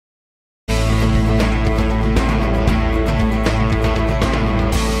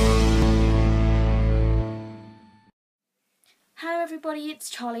everybody, it's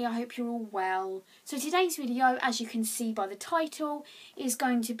Charlie. I hope you're all well. So today's video, as you can see by the title, is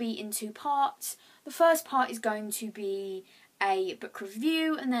going to be in two parts. The first part is going to be a book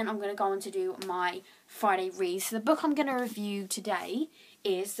review, and then I'm going to go on to do my Friday reads. So the book I'm going to review today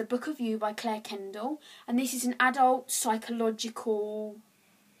is The Book of You by Kendal, and this is an adult psychological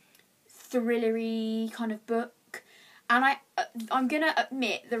thrillery kind of book. And I'm going to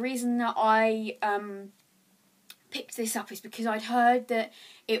admit the reason that I picked this up is because I'd heard that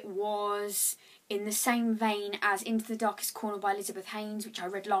it was in the same vein as Into the Darkest Corner by Elizabeth Haynes, which I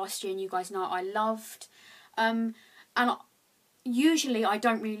read last year and you guys know I loved. And usually I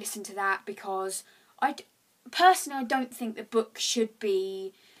don't really listen to that because personally I don't think the book should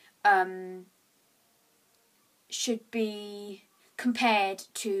be compared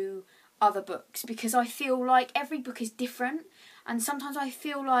to other books, because I feel like every book is different, and sometimes I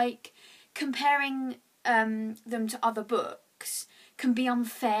feel like comparing them to other books can be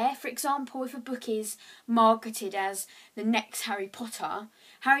unfair. For example, if a book is marketed as the next Harry Potter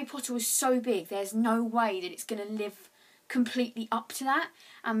was so big, there's no way that it's going to live completely up to that.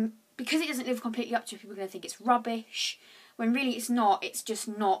 Because it doesn't live completely up to it, people are going to think it's rubbish, when really it's not. It's just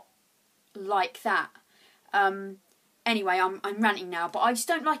not like that. Anyway, I'm ranting now, but I just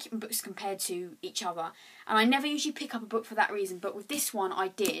don't like it when books compared to each other. And I never usually pick up a book for that reason, but with this one I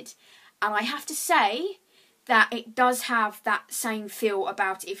did. And I have to say that it does have that same feel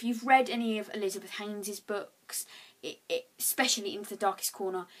about it. If you've read any of Elizabeth Haynes' books, especially Into the Darkest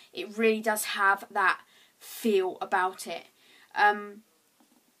Corner, it really does have that feel about it. And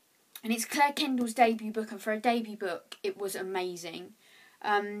it's Kendal's debut book, and for a debut book, it was amazing.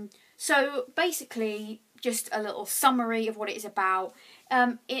 So basically, just a little summary of what it is about.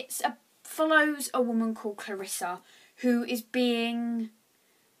 It follows a woman called Clarissa who is being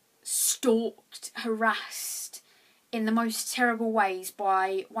stalked, harassed in the most terrible ways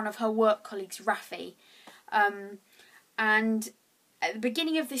by one of her work colleagues, Rafi. And at the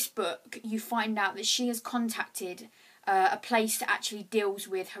beginning of this book, you find out that she has contacted a place that actually deals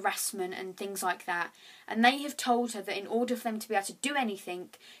with harassment and things like that, and they have told her that in order for them to be able to do anything,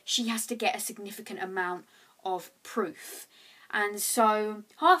 she has to get a significant amount of proof. And so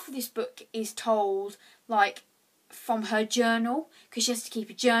half of this book is told like from her journal, because she has to keep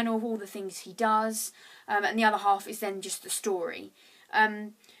a journal of all the things he does, and the other half is then just the story.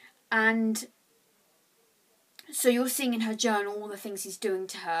 And so you're seeing in her journal all the things he's doing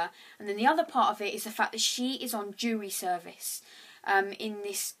to her, and then the other part of it is the fact that she is on jury service in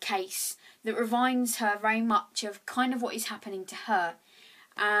this case that reminds her very much of kind of what is happening to her.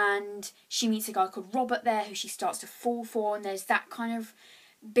 And she meets a guy called Robert there who she starts to fall for, and there's that kind of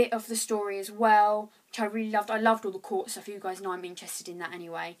bit of the story as well, which I really loved. I loved all the court stuff. You guys know I'm interested in that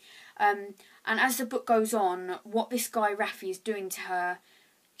anyway. And as the book goes on, what this guy Rafi is doing to her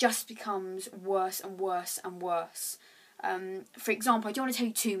just becomes worse and worse and worse. For example, I don't want to tell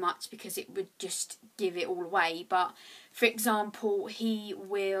you too much because it would just give it all away, but for example, he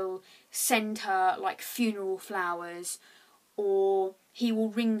will send her like funeral flowers, or he will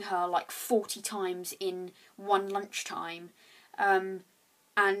ring her like 40 times in one lunchtime.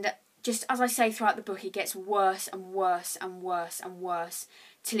 And just as I say throughout the book, it gets worse and worse and worse and worse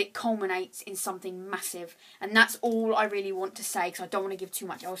till it culminates in something massive. And that's all I really want to say, because I don't want to give too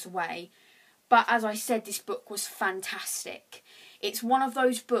much else away. But as I said, this book was fantastic. It's one of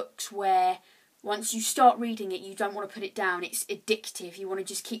those books where once you start reading it, you don't want to put it down. It's addictive. You want to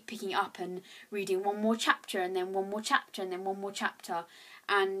just keep picking it up and reading one more chapter, and then one more chapter, and then one more chapter.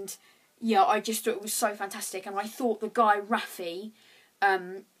 And yeah, I just thought it was so fantastic. And I thought the guy Rafi,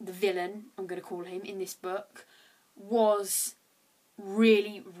 the villain, I'm going to call him, in this book, was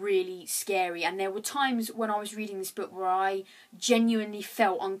really, really scary. And there were times when I was reading this book where I genuinely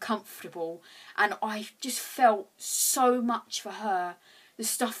felt uncomfortable, and I just felt so much for her, the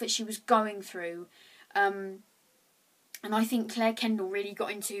stuff that she was going through. And I think Kendal really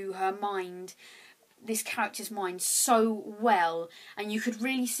got into her mind, this character's mind, so well, and you could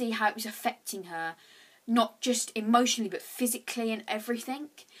really see how it was affecting her, not just emotionally but physically and everything.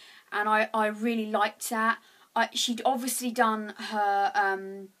 And I really liked that. She'd obviously done her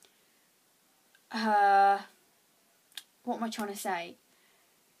what am I trying to say?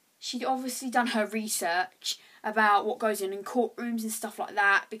 She'd obviously done her research about what goes on in courtrooms and stuff like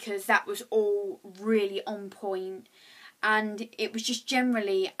that, because that was all really on point. And it was just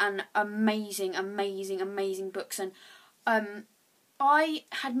generally an amazing, amazing, amazing book. And I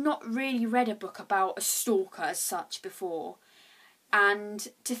had not really read a book about a stalker as such before. And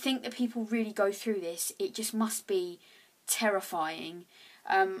to think that people really go through this, it just must be terrifying.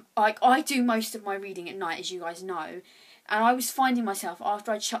 Like, I do most of my reading at night, as you guys know, And I was finding myself,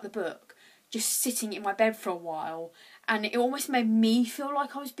 after I'd shut the book, just sitting in my bed for a while, and it almost made me feel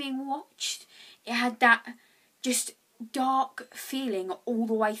like I was being watched. It had that just dark feeling all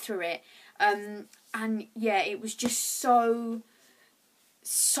the way through it. And yeah, it was just so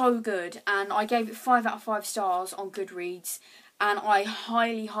good. And I gave it 5 out of 5 stars on Goodreads. And I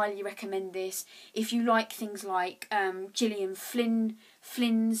highly, highly recommend this. If you like things like Gillian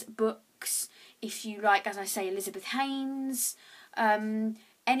Flynn's books, if you like, as I say, Elizabeth Haynes,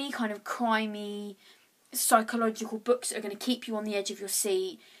 any kind of crimey, psychological books that are going to keep you on the edge of your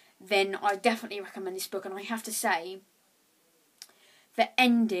seat, then I definitely recommend this book. And I have to say, the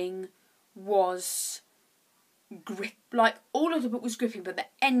ending was like, all of the book was gripping, but the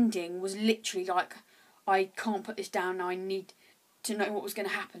ending was literally like, I can't put this down now, I need to know what was going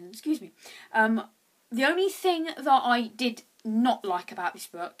to happen. Excuse me. The only thing that I did not like about this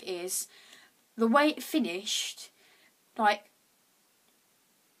book is the way it finished. Like,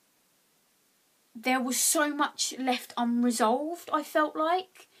 there was so much left unresolved, I felt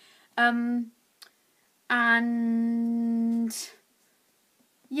like. And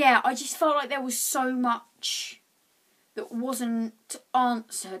yeah, I just felt like there was so much that wasn't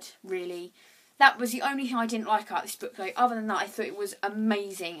answered, really. That was the only thing I didn't like about this book, though. Other than that, I thought it was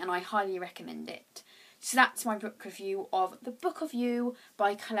amazing and I highly recommend it. So that's my book review of The Book of You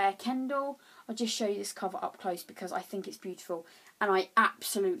by Claire Kendal. I'll just show you this cover up close because I think it's beautiful. And I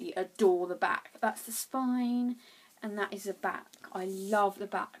absolutely adore the back. That's the spine and that is the back. I love the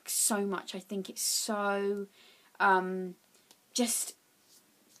back so much. I think it's so... just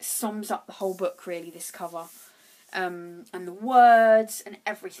sums up the whole book, really, this cover. And the words and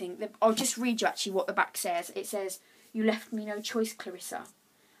everything. I'll just read you actually what the back says. It says, "You left me no choice, Clarissa.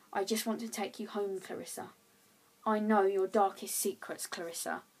 I just want to take you home, Clarissa. I know your darkest secrets,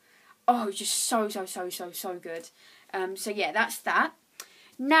 Clarissa." Oh, just so good. So yeah, that's that.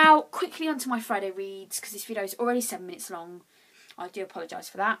 Now, quickly onto my Friday reads, because this video is already 7 minutes long. I do apologise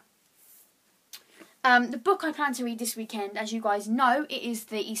for that. The book I plan to read this weekend, as you guys know, it is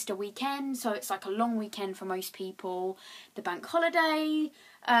the Easter weekend, so it's like a long weekend for most people, the bank holiday,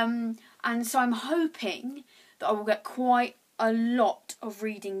 and so I'm hoping that I will get quite a lot of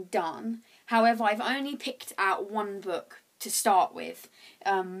reading done. However, I've only picked out one book to start with,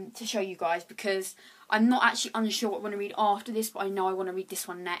 to show you guys, because I'm not actually unsure what I want to read after this, but I know I want to read this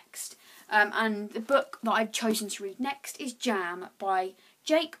one next. And the book that I've chosen to read next is Jam by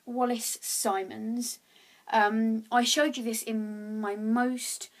Jake Wallace Simons. I showed you this in my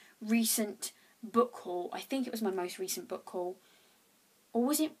most recent book haul. I think it was my most recent book haul. Or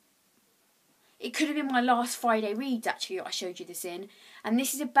was it? It could have been my last Friday reads, actually, that I showed you this in. And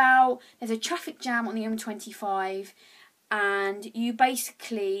this is about, there's a traffic jam on the M25, and you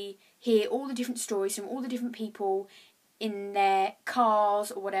basically hear all the different stories from all the different people in their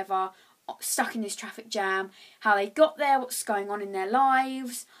cars or whatever, stuck in this traffic jam, how they got there, what's going on in their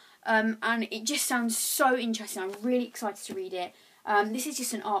lives, and it just sounds so interesting. I'm really excited to read it. This is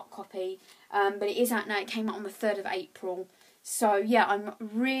just an art copy, but it is out now. It came out on the 3rd of April. So yeah, I'm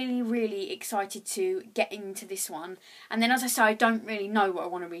really excited to get into this one. And then, as I say, I don't really know what I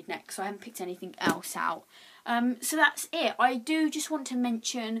want to read next, so I haven't picked anything else out. So that's it. I do just want to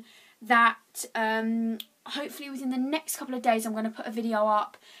mention that hopefully within the next couple of days I'm going to put a video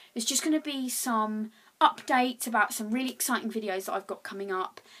up. There's just going to be some updates about some really exciting videos that I've got coming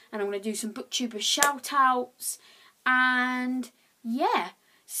up, and I'm going to do some booktuber shout outs, and yeah,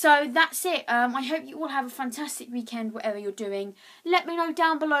 so that's it. I hope you all have a fantastic weekend, whatever you're doing. Let me know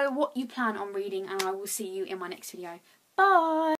down below what you plan on reading, and I will see you in my next video. Bye!